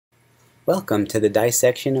Welcome to the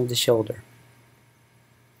dissection of the shoulder.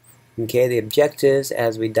 Okay, the objectives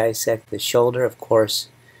as we dissect the shoulder, of course,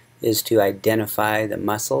 is to identify the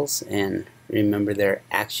muscles and remember their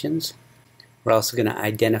actions. We're also going to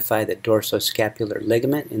identify the dorsoscapular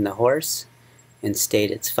ligament in the horse and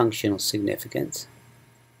state its functional significance.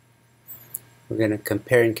 We're going to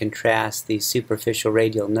compare and contrast the superficial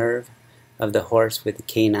radial nerve of the horse with the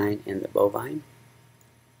canine and the bovine.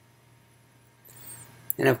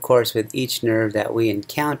 And of course, with each nerve that we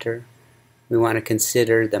encounter, we want to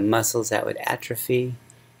consider the muscles that would atrophy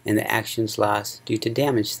and the actions lost due to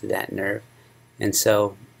damage to that nerve. And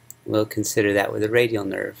so we'll consider that with the radial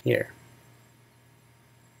nerve here.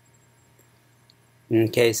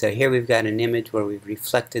 Okay, so here we've got an image where we've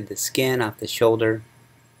reflected the skin off the shoulder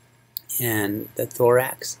and the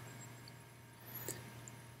thorax.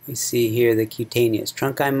 We see here the cutaneous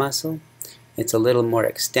trunci muscle. It's a little more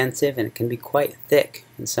extensive and it can be quite thick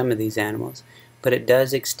in some of these animals, but it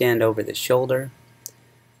does extend over the shoulder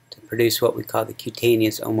to produce what we call the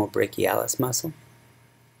cutaneous omobrachialis muscle.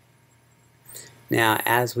 Now,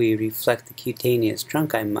 as we reflect the cutaneous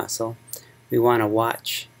trunci muscle, we want to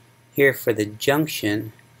watch here for the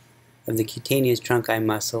junction of the cutaneous trunci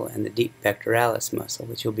muscle and the deep pectoralis muscle,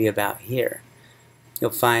 which will be about here.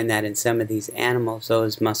 You'll find that in some of these animals,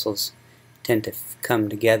 those muscles tend to come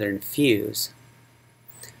together and fuse,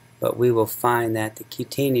 but we will find that the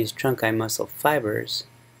cutaneous trunci muscle fibers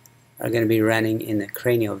are going to be running in the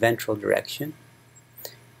cranioventral direction,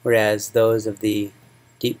 whereas those of the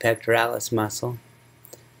deep pectoralis muscle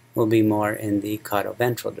will be more in the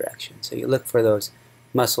caudoventral direction. So you look for those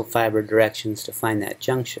muscle fiber directions to find that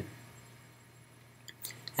junction.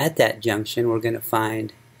 At that junction, we're going to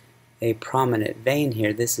find a prominent vein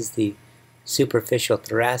here. This is the superficial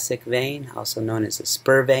thoracic vein, also known as the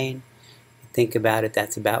spur vein. Think about it,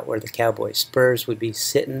 that's about where the cowboy's spurs would be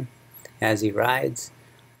sitting as he rides.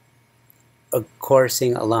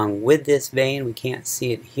 Coursing along with this vein, we can't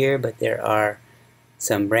see it here, but there are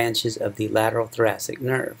some branches of the lateral thoracic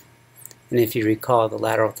nerve. And if you recall, the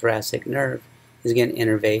lateral thoracic nerve is going to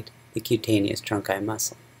innervate the cutaneous trunci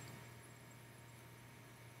muscle.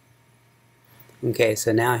 Okay,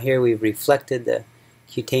 so now here we've reflected the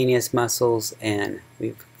cutaneous muscles and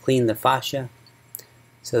we've cleaned the fascia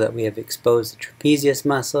so that we have exposed the trapezius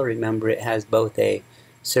muscle. Remember, it has both a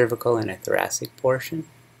cervical and a thoracic portion.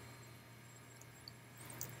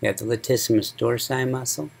 We have the latissimus dorsi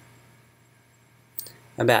muscle.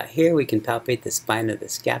 About here we can palpate the spine of the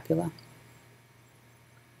scapula,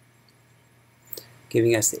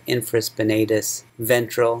 giving us the infraspinatus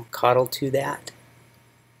ventral caudal to that.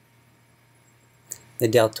 The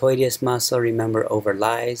deltoideus muscle, remember,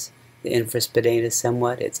 overlies the infraspinatus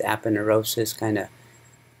somewhat. Its aponeurosis kind of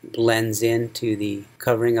blends into the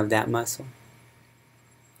covering of that muscle.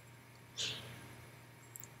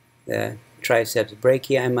 The triceps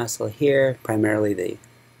brachii muscle here, primarily the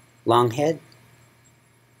long head.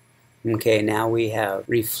 Okay, now we have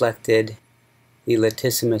reflected the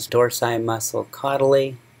latissimus dorsi muscle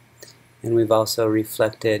caudally, and we've also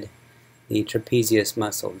reflected the trapezius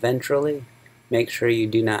muscle ventrally. Make sure you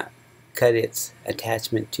do not cut its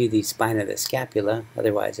attachment to the spine of the scapula,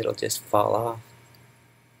 otherwise it'll just fall off.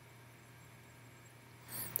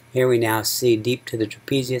 Here we now see deep to the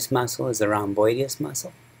trapezius muscle is the rhomboideus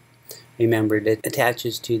muscle. Remember, it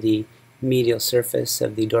attaches to the medial surface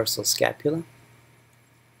of the dorsal scapula.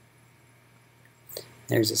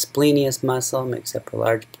 There's a splenius muscle, makes up a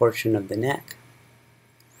large portion of the neck.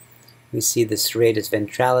 We see the serratus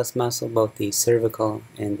ventralis muscle, both the cervical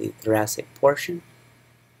and the thoracic portion.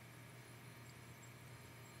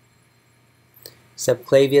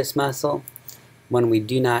 Subclavius muscle, one we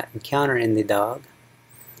do not encounter in the dog,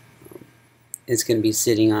 is going to be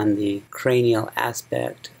sitting on the cranial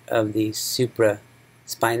aspect of the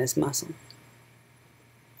supraspinous muscle.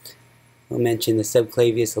 We'll mention the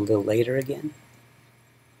subclavius a little later again.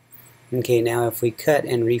 Okay, now if we cut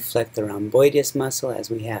and reflect the rhomboideus muscle as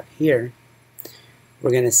we have here,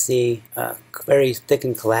 we're going to see a very thick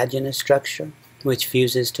and collagenous structure which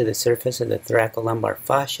fuses to the surface of the thoracolumbar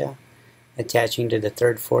fascia, attaching to the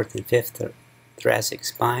 3rd, 4th, and 5th thoracic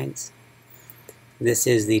spines. This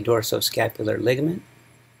is the dorsoscapular ligament.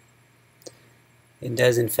 It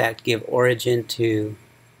does in fact give origin to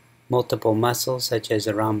multiple muscles such as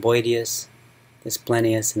the rhomboideus, the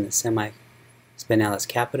splenius, and the semi-spinalis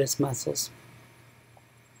capitis muscles.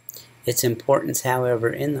 Its importance, however,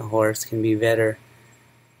 in the horse can be better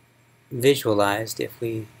visualized if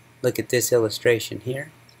we look at this illustration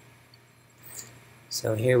here.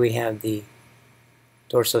 So here we have the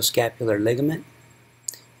dorsoscapular ligament.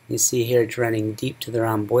 You see here it's running deep to the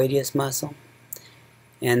rhomboideus muscle.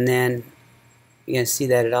 And then you can see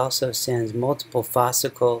that it also sends multiple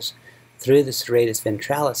fossicles through the serratus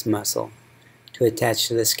ventralis muscle to attach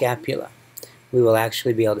to the scapula. We will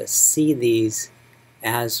actually be able to see these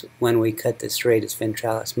as when we cut the serratus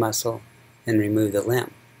ventralis muscle and remove the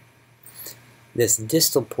limb. This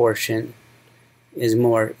distal portion is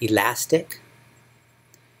more elastic,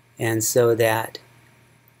 and so that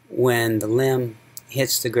when the limb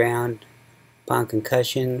hits the ground upon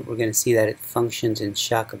concussion, we're going to see that it functions in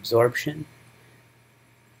shock absorption.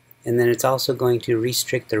 And then it's also going to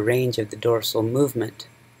restrict the range of the dorsal movement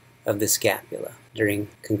of the scapula during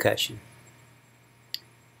concussion.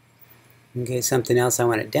 Okay, something else I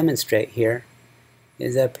want to demonstrate here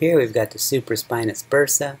is up here we've got the supraspinous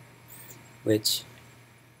bursa, which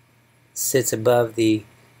sits above the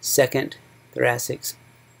second thoracic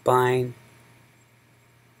spine,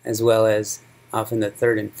 as well as often the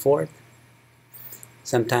third and fourth.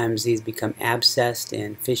 Sometimes these become abscessed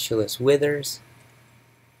and fistulous withers.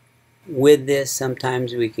 With this,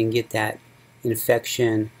 sometimes we can get that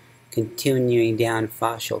infection continuing down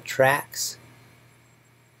fascial tracts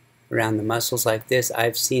around the muscles like this.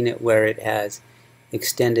 I've seen it where it has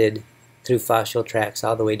extended through fascial tracts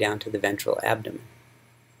all the way down to the ventral abdomen.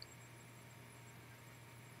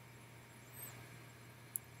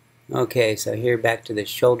 Okay, so here back to the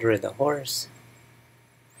shoulder of the horse.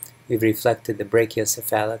 We've reflected the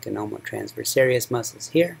brachiocephalic and omotransversarius muscles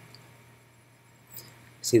here.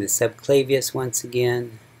 See the subclavius once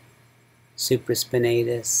again,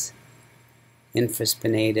 supraspinatus,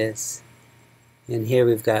 infraspinatus, and here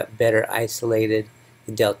we've got better isolated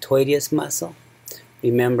the deltoideus muscle.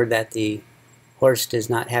 Remember that the horse does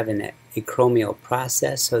not have an acromial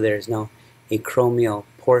process, so there's no acromial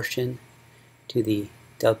portion to the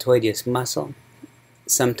deltoideus muscle.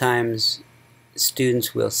 Sometimes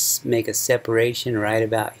students will make a separation right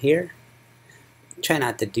about here. Try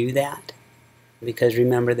not to do that, because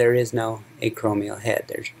remember there is no acromial head.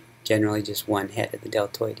 There's generally just one head of the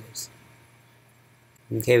deltoideus.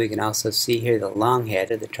 Okay, we can also see here the long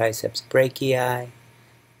head of the triceps brachii,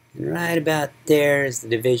 and right about there is the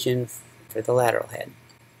division for the lateral head.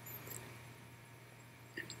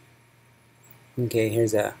 Okay,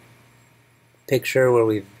 here's a picture where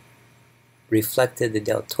we've reflected the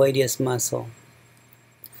deltoideus muscle,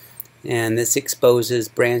 and this exposes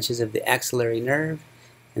branches of the axillary nerve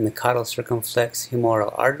and the caudal circumflex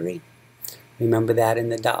humeral artery. Remember that in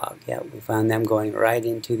the dog. Yeah, we found them going right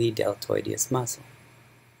into the deltoideus muscle.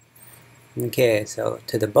 Okay, so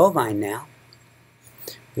to the bovine now.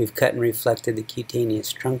 We've cut and reflected the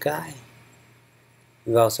cutaneous trunci.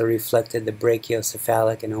 We've also reflected the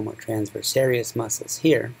brachiocephalic and omotransversarius muscles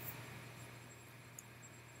here.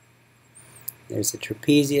 There's the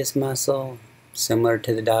trapezius muscle, similar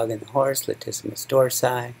to the dog and the horse, latissimus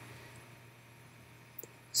dorsi,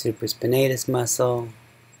 supraspinatus muscle,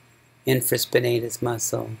 infraspinatus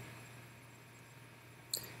muscle.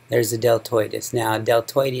 There's the deltoideus. Now,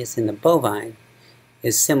 deltoideus in the bovine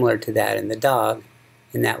is similar to that in the dog,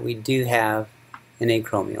 in that we do have an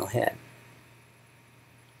acromial head.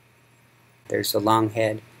 There's the long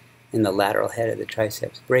head and the lateral head of the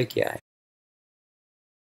triceps brachii.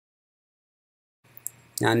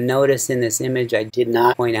 Now notice in this image I did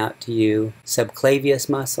not point out to you subclavius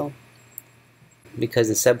muscle, because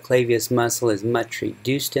the subclavius muscle is much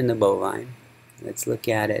reduced in the bovine. Let's look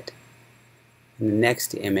at it in the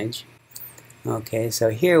next image. Okay, so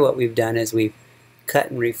here what we've done is we've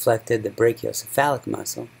cut and reflected the brachiocephalic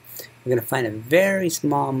muscle. We're going to find a very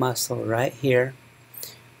small muscle right here,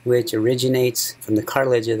 which originates from the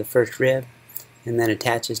cartilage of the first rib and then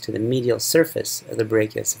attaches to the medial surface of the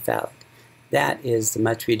brachiocephalic. That is the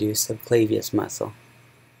much reduced subclavius muscle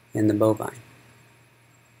in the bovine.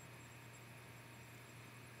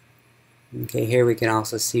 Okay, here we can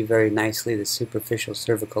also see very nicely the superficial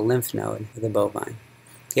cervical lymph node of the bovine.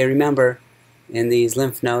 Okay, remember, in these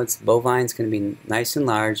lymph nodes, bovine's going to be nice and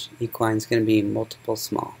large, equine's going to be multiple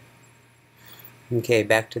small. Okay,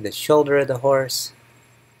 back to the shoulder of the horse.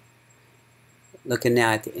 Looking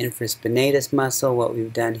now at the infraspinatus muscle, what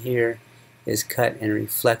we've done here is cut and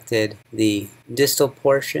reflected the distal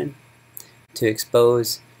portion to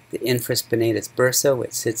expose the infraspinatus bursa,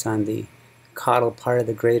 which sits on the caudal part of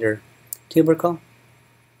the greater tubercle.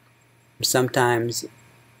 Sometimes you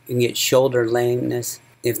can get shoulder lameness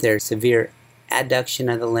if there's severe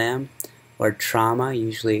adduction of the limb or trauma,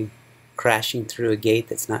 usually crashing through a gate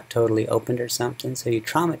that's not totally opened or something. So you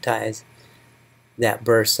traumatize that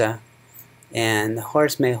bursa, and the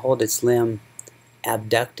horse may hold its limb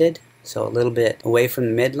abducted, so a little bit away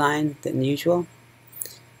from the midline than usual.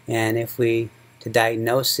 And if we, to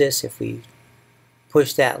diagnose this, if we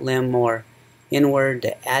push that limb more inward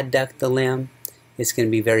to adduct the limb, it's going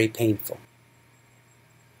to be very painful.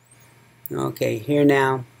 Okay, here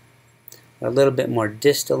now, a little bit more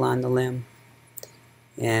distal on the limb,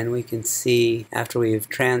 and we can see after we've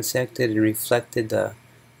transected and reflected the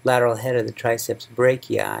lateral head of the triceps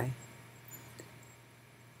brachii,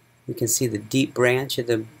 we can see the deep branch of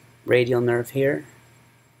the radial nerve here,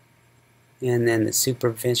 and then the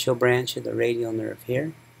superficial branch of the radial nerve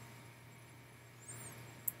here.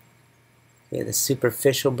 Okay, the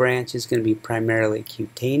superficial branch is going to be primarily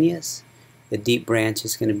cutaneous. The deep branch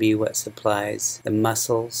is going to be what supplies the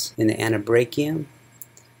muscles in the anabrachium.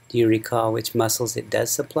 Do you recall which muscles it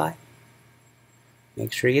does supply?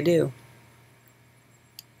 Make sure you do.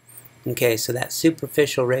 Okay, so that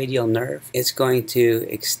superficial radial nerve is going to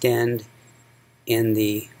extend in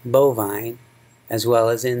the bovine as well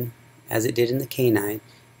as it did in the canine,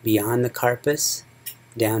 beyond the carpus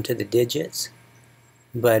down to the digits.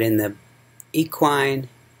 But in the equine,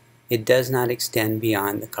 it does not extend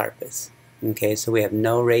beyond the carpus. Okay, so we have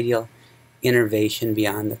no radial innervation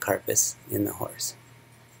beyond the carpus in the horse.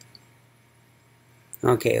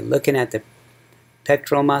 Okay, looking at the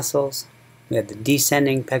pectoral muscles, we have the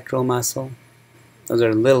descending pectoral muscle. Those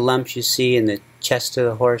are little lumps you see in the chest of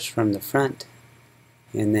the horse from the front.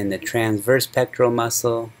 And then the transverse pectoral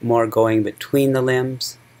muscle, more going between the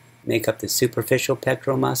limbs, make up the superficial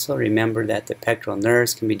pectoral muscle. Remember that the pectoral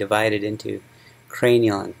nerves can be divided into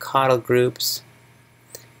cranial and caudal groups.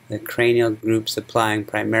 The cranial group supplying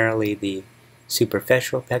primarily the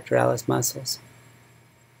superficial pectoralis muscles.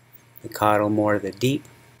 The caudal more the deep.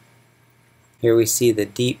 Here we see the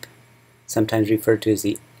deep, sometimes referred to as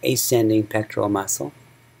the ascending pectoral muscle.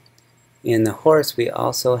 In the horse we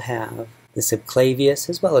also have the subclavius,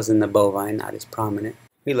 as well as in the bovine, not as prominent.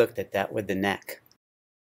 We looked at that with the neck.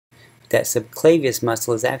 That subclavius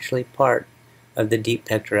muscle is actually part of the deep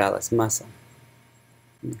pectoralis muscle.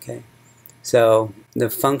 Okay, so the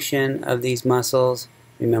function of these muscles,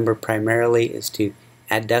 remember, primarily is to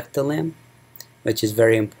adduct the limb, which is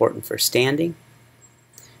very important for standing.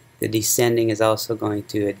 The descending is also going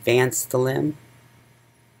to advance the limb.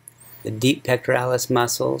 The deep pectoralis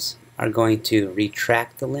muscles are going to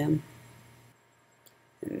retract the limb.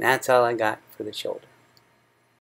 And that's all I got for the shoulder.